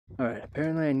Alright,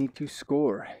 apparently I need to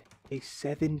score a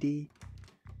 70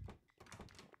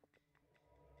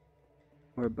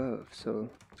 or above.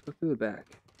 So let's go through the back.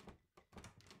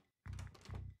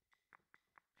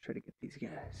 Try to get these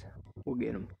guys. We'll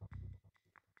get them.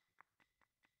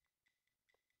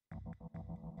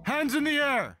 Hands in the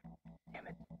air! Damn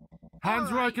it.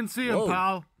 Hands where I can see him,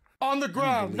 pal. On the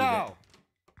ground, now!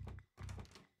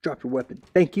 Drop your weapon.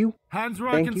 Thank you. Hands where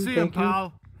I can see him,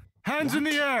 pal. Hands in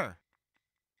the air!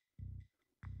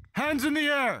 Hands in the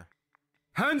air!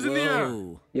 Hands in the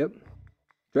air! Yep.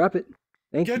 Drop it.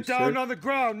 Thank you, Get down sir. on the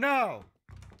ground, now!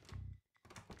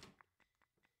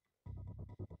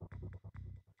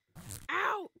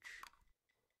 Ouch!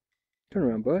 Turn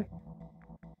around, boy.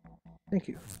 Thank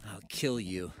you. I'll kill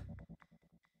you.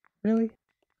 Really?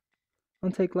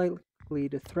 Don't take lightly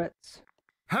to threats.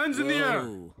 Hands in the air!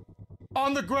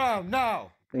 On the ground,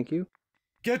 now! Thank you.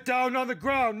 Get down on the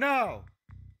ground, now!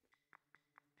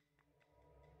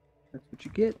 That's what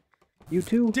you get. You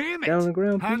too. Damn it! Down on the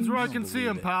ground, Hands please. where I can see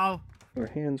him, pal. Or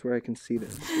hands where I can see them.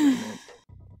 That's what I meant.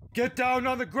 Get down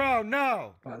on the ground,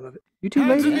 now! Oh, I love it. You too,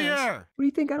 Hands lady? in the air! What do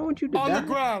you think? I don't want you to On die. the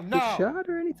ground, Get now! shot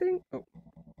or anything? Oh.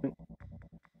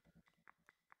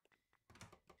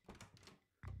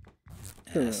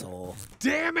 Asshole.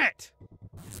 Damn it!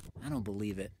 I don't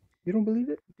believe it. You don't believe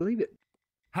it? Believe it.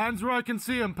 Hands where I can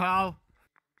see him, pal.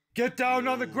 Get down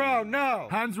on the ground, now!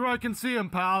 Hands where I can see him,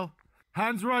 pal.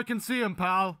 Hands where I can see him,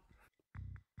 pal.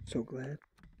 So glad.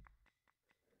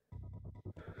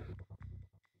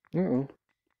 Uh-oh.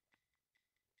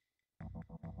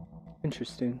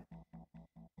 Interesting.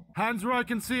 Hands where I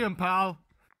can see him, pal.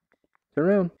 Turn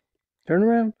around. Turn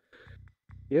around.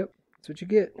 Yep. That's what you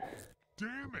get.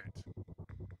 Damn it!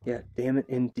 Yeah, damn it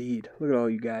indeed. Look at all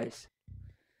you guys.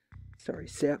 Sorry,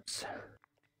 Seps.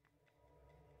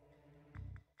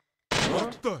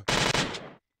 What the?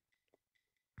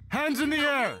 Hands in the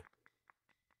air!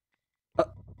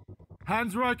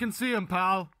 Hands where I can see him,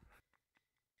 pal.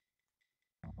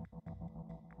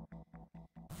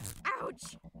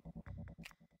 Ouch!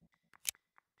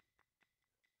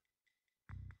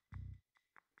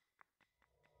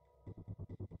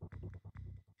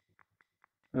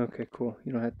 Okay, cool.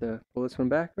 You don't have to pull this one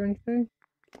back or anything?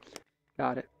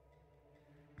 Got it.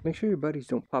 Make sure your buddies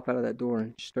don't pop out of that door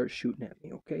and start shooting at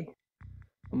me, okay?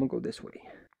 I'm gonna go this way.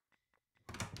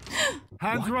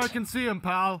 Hands where I can see him,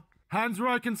 pal. Hands where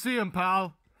I can see him,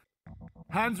 pal.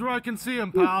 Hands where I can see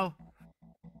him, pal.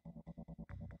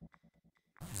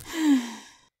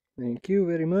 Thank you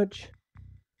very much.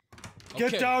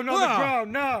 Get down on the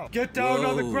ground, now! Get down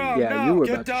on the ground, Yeah, now! you were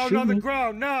Get about to down shoot on the me.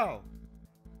 ground, now!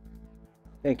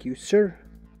 Thank you, sir.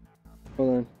 Hold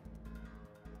on.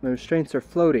 My restraints are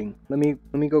floating. Let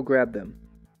me go grab them.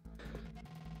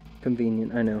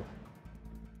 Convenient, I know.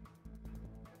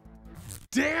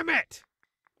 Damn it!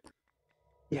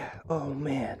 Yeah, oh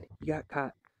man, you got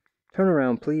caught. Turn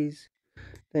around, please.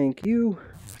 Thank you.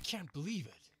 I can't believe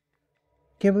it.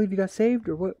 Can't believe you got saved?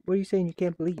 Or what are you saying you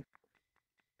can't believe?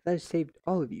 I just saved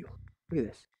all of you. Look at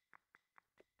this.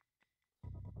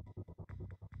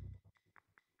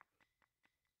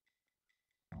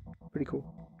 Pretty cool.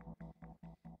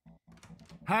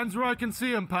 Hands where I can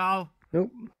see him, pal.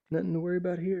 Nope, nothing to worry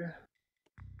about here.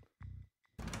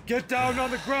 Get down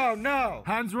on the ground, now!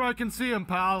 Hands where I can see him,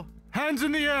 pal. Hands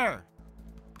in the air!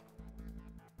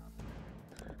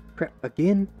 Crap,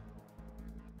 again?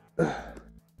 Ugh.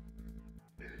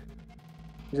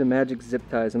 These are magic zip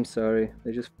ties, I'm sorry.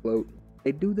 They just float.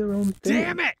 They do their own thing.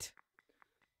 Damn it!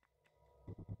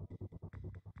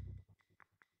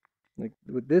 Like,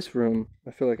 with this room,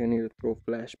 I feel like I need to throw a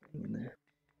flashbang in there.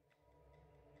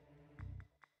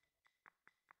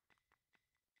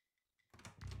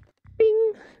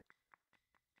 Bing!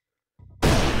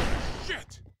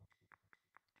 Shit!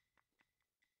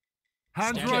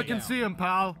 Hands where I can see him,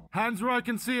 pal. Hands where I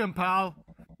can see him, pal.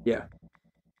 Yeah.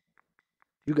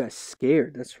 You got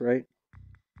scared, that's right.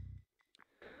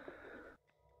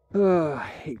 Oh, I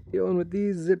hate dealing with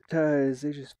these zip ties.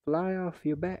 They just fly off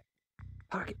your back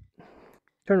pocket.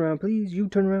 Turn around, please. You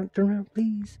turn around,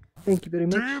 please. Thank you very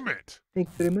much. Damn it! Thank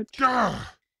you very much.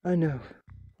 Ah! I know.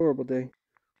 Horrible day.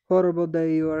 Horrible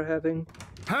day you are having.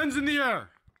 Hands in the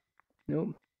air!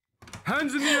 Nope.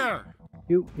 Hands in the air!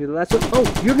 You're the last one.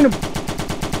 Oh, you're gonna...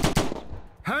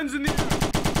 Hands in the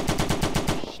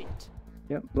air! Shit.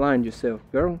 Yep, blind yourself,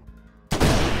 girl.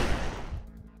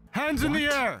 Hands in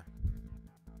the air!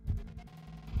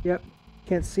 Yep,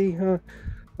 can't see, huh?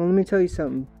 Well, let me tell you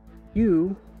something.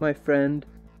 You, my friend,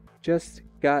 just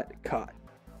got caught.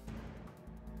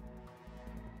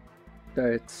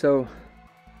 Sorry, it's so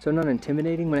not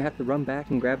intimidating when I have to run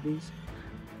back and grab these.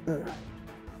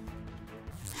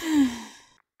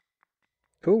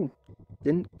 Cool.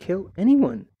 Didn't kill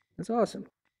anyone. That's awesome.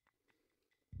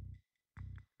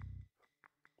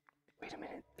 Wait a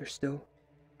minute. There's still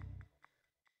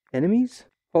enemies?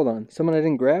 Hold on. Someone I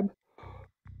didn't grab?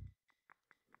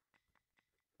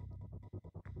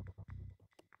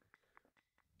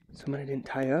 Someone I didn't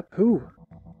tie up? Who?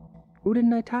 Who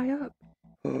didn't I tie up?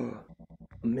 Oh,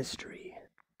 a mystery.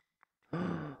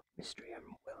 Mystery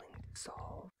I'm willing to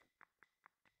solve.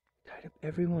 Tied up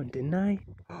everyone, didn't I?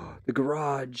 The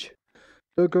garage.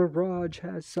 The garage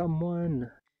has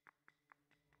someone.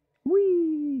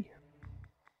 Whee!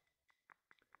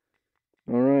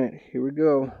 Alright, here we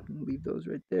go. Leave those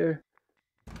right there.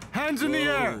 Hands in the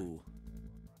air! Whoa.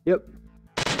 Yep.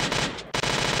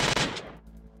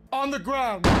 On the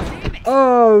ground!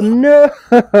 Oh no!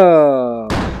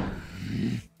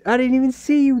 I didn't even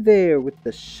see you there with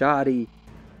the shoddy.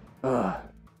 Ugh.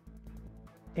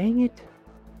 Dang it.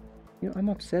 You know, I'm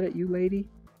upset at you, lady.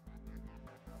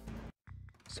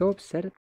 So upset at